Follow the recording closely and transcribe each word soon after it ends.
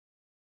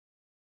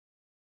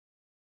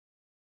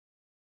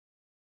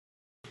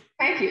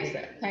Thank you,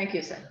 sir. Thank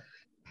you, sir.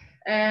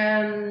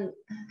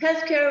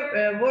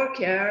 Healthcare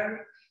workers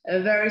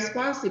were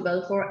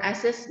responsible for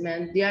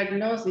assessment,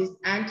 diagnosis,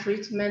 and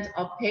treatment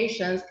of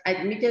patients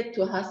admitted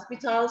to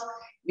hospitals,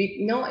 with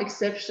no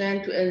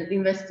exception to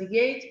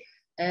investigate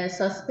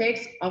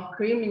suspects of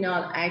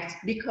criminal acts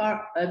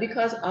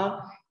because of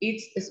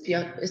its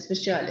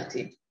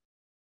specialty.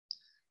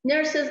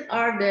 Nurses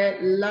are the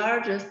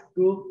largest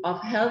group of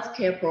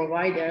healthcare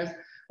providers,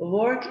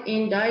 work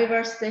in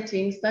diverse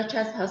settings such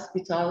as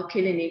hospital,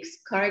 clinics,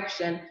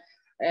 correction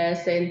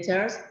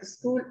centers,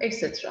 school,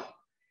 etc.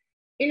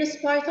 In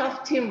spite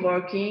of team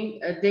working,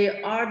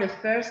 they are the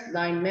first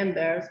line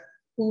members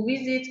who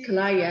visit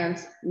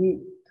clients.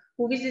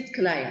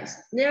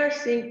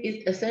 Nursing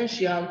is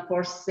essential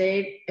for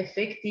safe,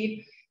 effective,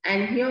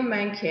 and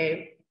human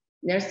care.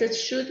 Nurses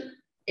should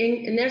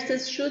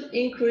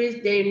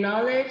increase their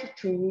knowledge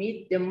to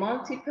meet the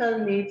multiple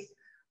needs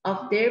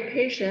of their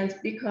patients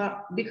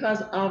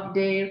because of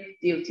their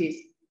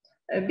duties.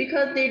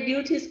 Because their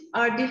duties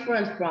are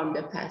different from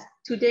the past.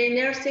 Today,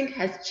 nursing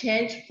has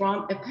changed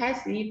from a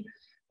passive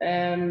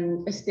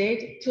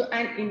state to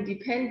an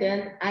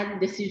independent and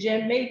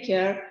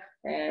decision-maker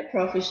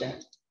profession.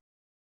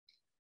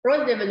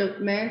 Role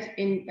development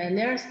in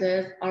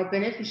nurses are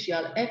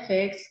beneficial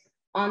effects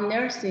on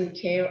nursing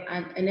care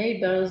and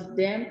enables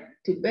them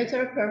to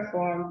better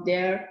perform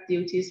their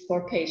duties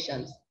for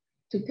patients.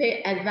 To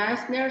play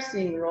advanced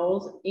nursing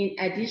roles in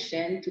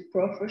addition to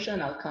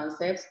professional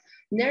concepts,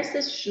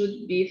 nurses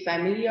should be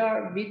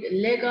familiar with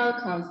legal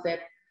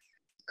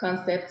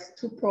concepts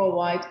to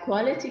provide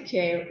quality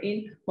care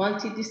in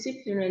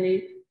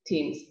multidisciplinary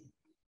teams.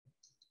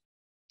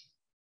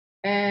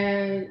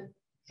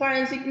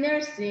 Forensic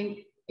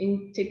nursing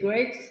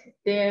integrates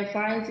the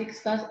forensic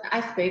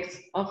aspects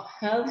of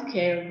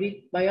healthcare with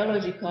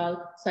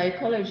biological,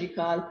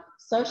 psychological,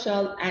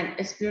 social,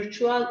 and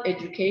spiritual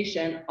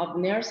education of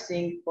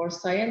nursing for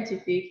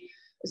scientific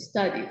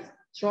studies,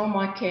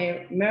 trauma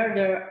care,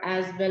 murder,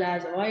 as well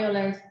as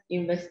violence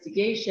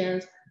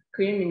investigations,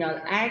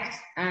 criminal acts,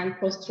 and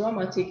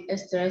post-traumatic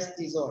stress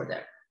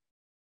disorder.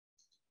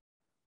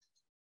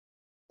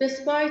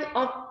 Despite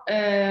all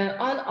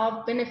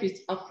of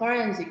benefits of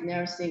forensic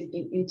nursing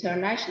in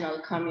international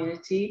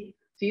community,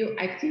 few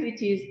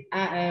activities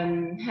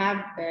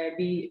have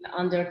been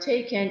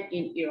undertaken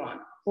in Iran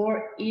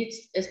for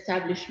its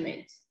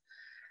establishment.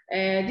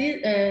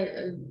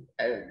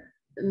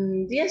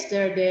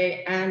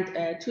 Yesterday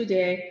and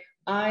today,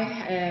 I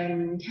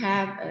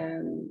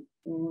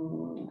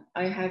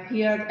have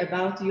heard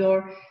about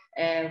your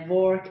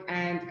work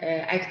and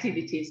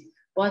activities.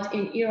 But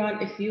in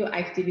Iran, a few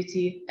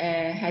activity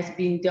has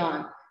been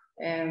done.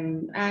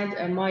 And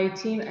my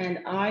team and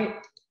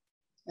I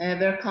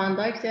were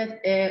conducted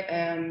a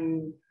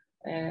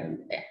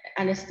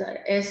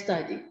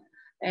study.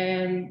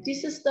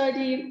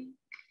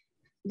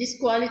 This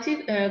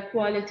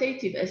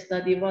qualitative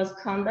study was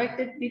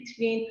conducted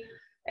between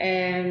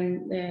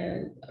in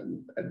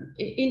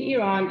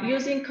Iran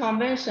using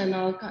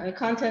conventional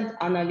content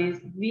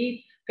analysis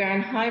with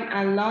Granheim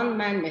and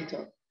Landman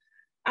method.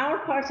 Our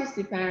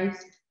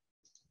participants,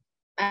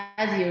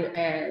 as you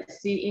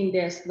see in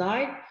the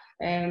slide,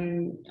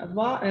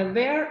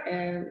 were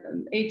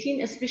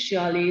 18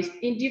 specialists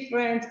in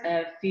different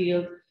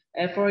fields.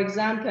 For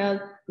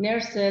example,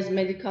 nurses,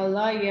 medical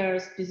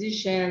lawyers,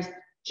 physicians,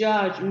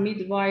 judge,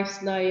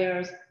 midwives,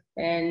 lawyers,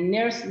 and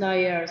nurse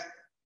lawyers.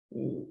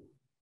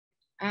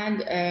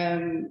 And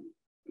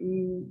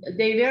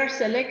they were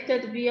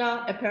selected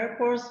via a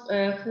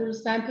purposeful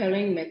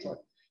sampling method.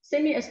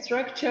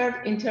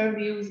 Semi-structured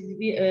interviews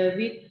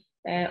with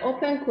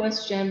open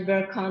questions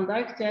were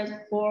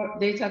conducted for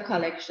data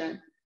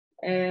collection.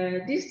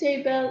 This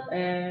table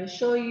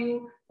shows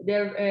you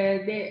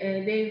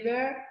they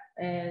were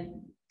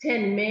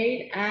 10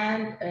 male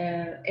and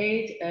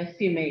 8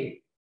 female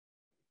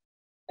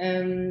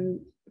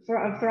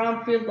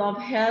from field of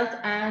health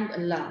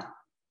and law.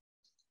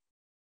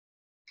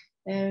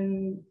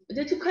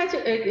 The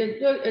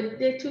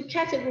two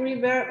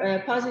categories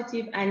were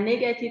positive and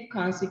negative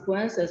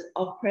consequences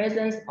of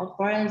presence of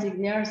forensic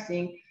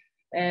nursing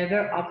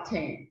were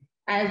obtained.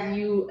 As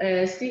you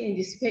see in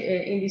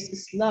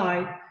this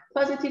slide,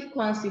 positive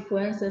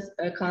consequences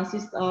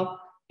consist of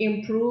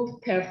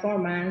improved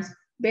performance,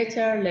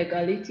 better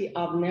legality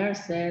of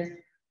nurses,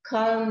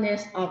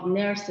 calmness of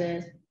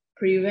nurses,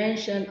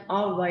 prevention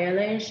of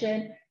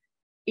violation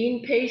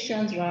in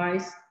patient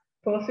rights,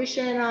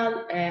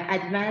 professional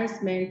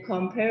advancement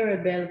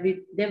comparable with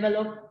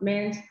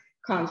development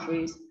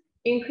countries,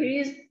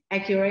 increased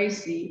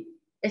accuracy,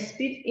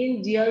 speed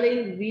in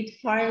dealing with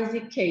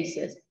forensic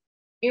cases,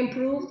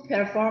 improved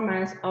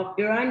performance of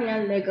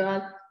Iranian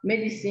legal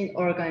medicine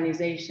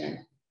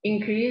organization,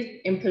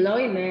 increased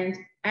employment,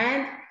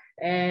 and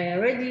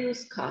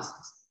reduced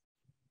costs.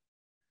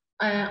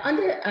 On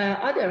the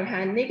other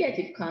hand,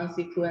 negative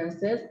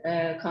consequences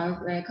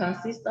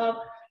consist of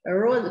a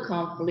role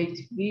conflict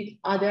with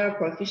other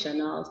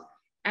professionals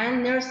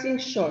and nursing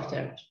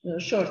shortage.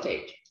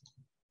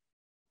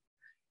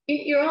 In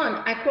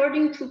Iran,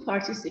 according to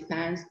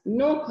participants,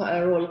 no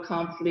role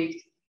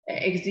conflict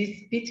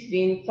exists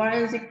between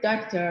forensic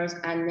doctors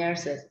and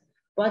nurses,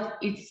 but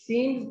it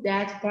seems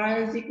that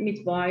forensic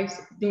midwives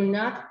do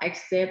not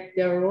accept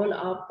the role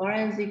of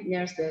forensic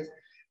nurses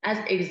as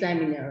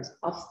examiners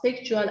of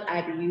sexual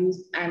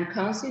abuse and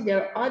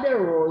consider other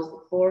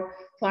roles for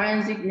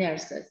forensic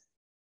nurses.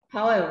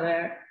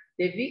 However,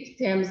 the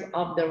victims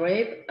of the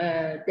rape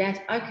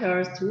that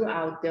occurs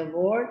throughout the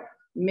world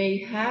may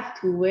have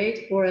to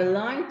wait for a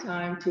long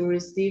time to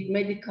receive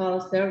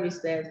medical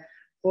services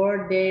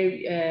for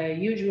their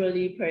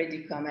usually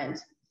predicament.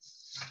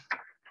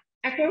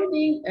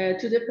 According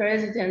to the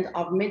President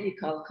of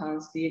Medical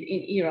Council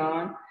in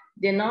Iran,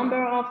 the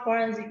number of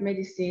forensic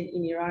medicine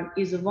in Iran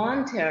is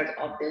 1/3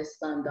 of the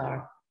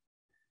standard.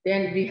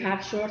 Then we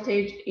have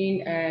shortage in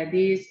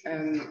these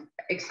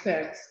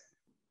experts.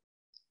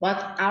 But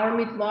our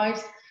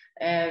midwives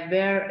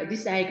were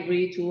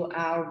disagree to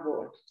our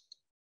work.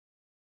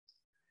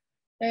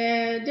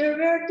 There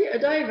were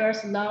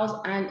diverse laws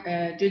and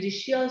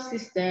judicial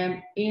system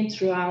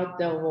throughout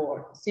the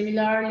world.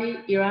 Similarly,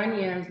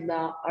 Iranians'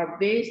 law are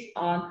based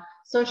on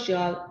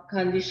social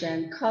condition,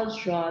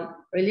 cultural,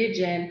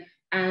 religion,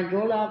 and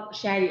role of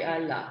Sharia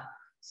law.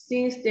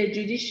 Since the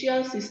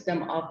judicial system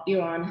of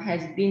Iran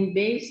has been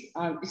based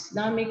on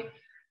Islamic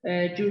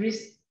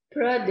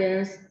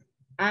jurisprudence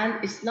and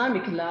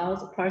Islamic laws,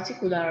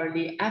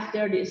 particularly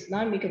after the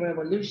Islamic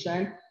Revolution,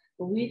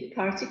 with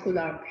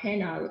particular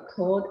penal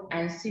code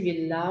and civil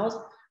laws,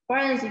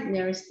 forensic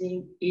nursing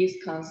is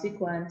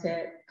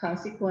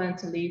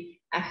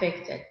consequently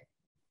affected.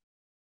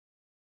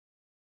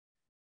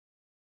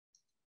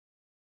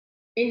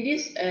 In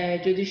this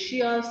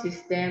judicial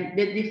system,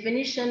 the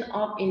definition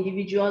of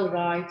individual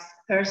rights,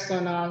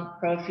 personal,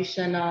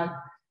 professional,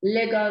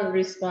 legal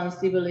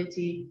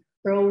responsibility,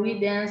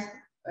 providence,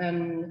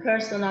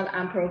 personal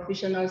and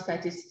professional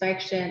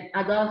satisfaction,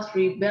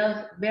 adultery,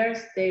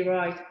 birthday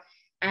right,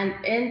 and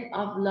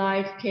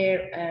end-of-life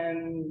care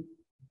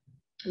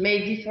may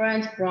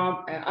differ from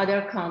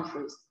other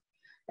countries.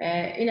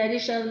 In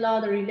addition, law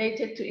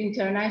related to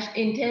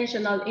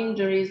intentional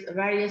injuries,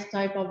 various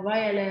types of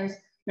violence,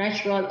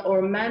 natural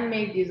or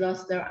man-made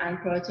disaster, and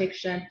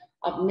protection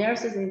of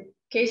nurses in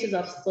cases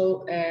of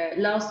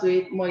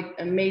lawsuit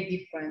may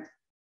differ.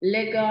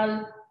 Legal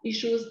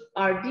issues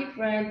are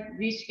different,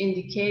 which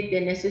indicate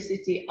the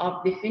necessity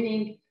of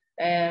defining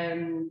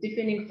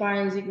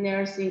forensic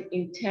nursing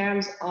in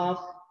terms of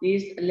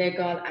this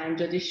legal and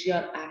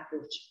judicial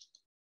approach.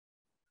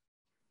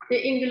 The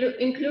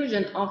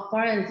inclusion of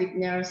forensic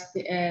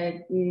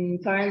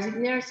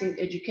nursing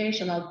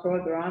educational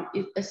program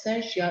is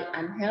essential,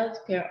 and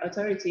healthcare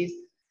authorities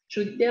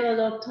should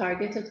develop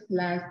targeted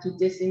plans to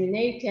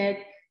disseminate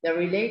the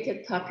related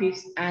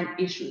topics and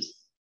issues.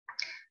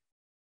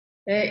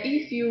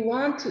 If you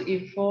want to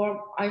inform,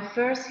 I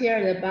first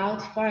heard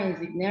about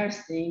forensic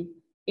nursing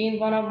in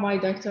one of my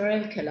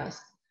doctoral classes,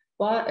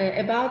 but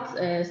about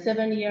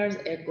 7 years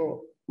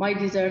ago. My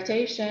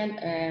dissertation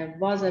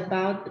was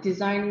about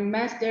designing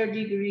master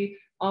degree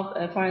of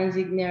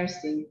forensic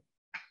nursing.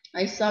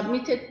 I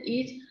submitted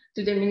it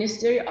to the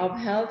Ministry of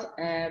Health,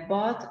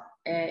 but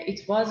it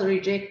was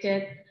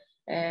rejected,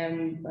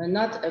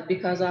 not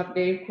because of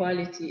their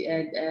quality,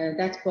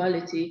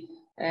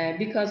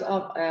 because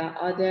of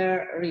other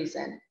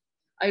reason.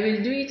 I will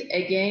do it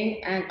again,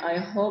 and I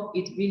hope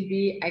it will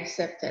be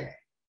accepted.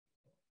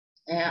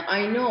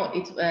 I know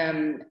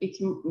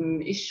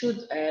it should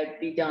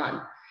be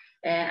done,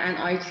 and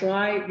I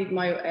try with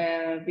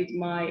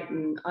my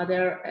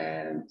other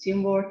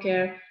team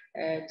worker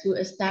to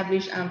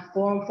establish and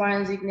form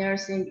forensic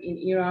nursing in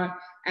Iran,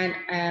 and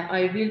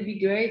I will be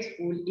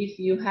grateful if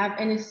you have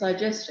any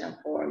suggestion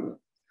for me.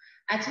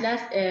 At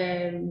last,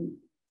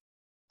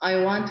 I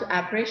want to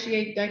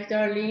appreciate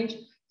Dr. Lynch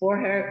for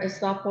her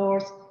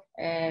support,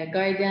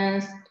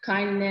 guidance,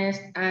 kindness,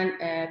 and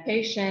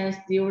patience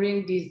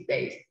during these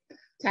days.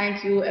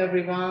 Thank you,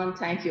 everyone.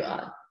 Thank you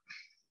all.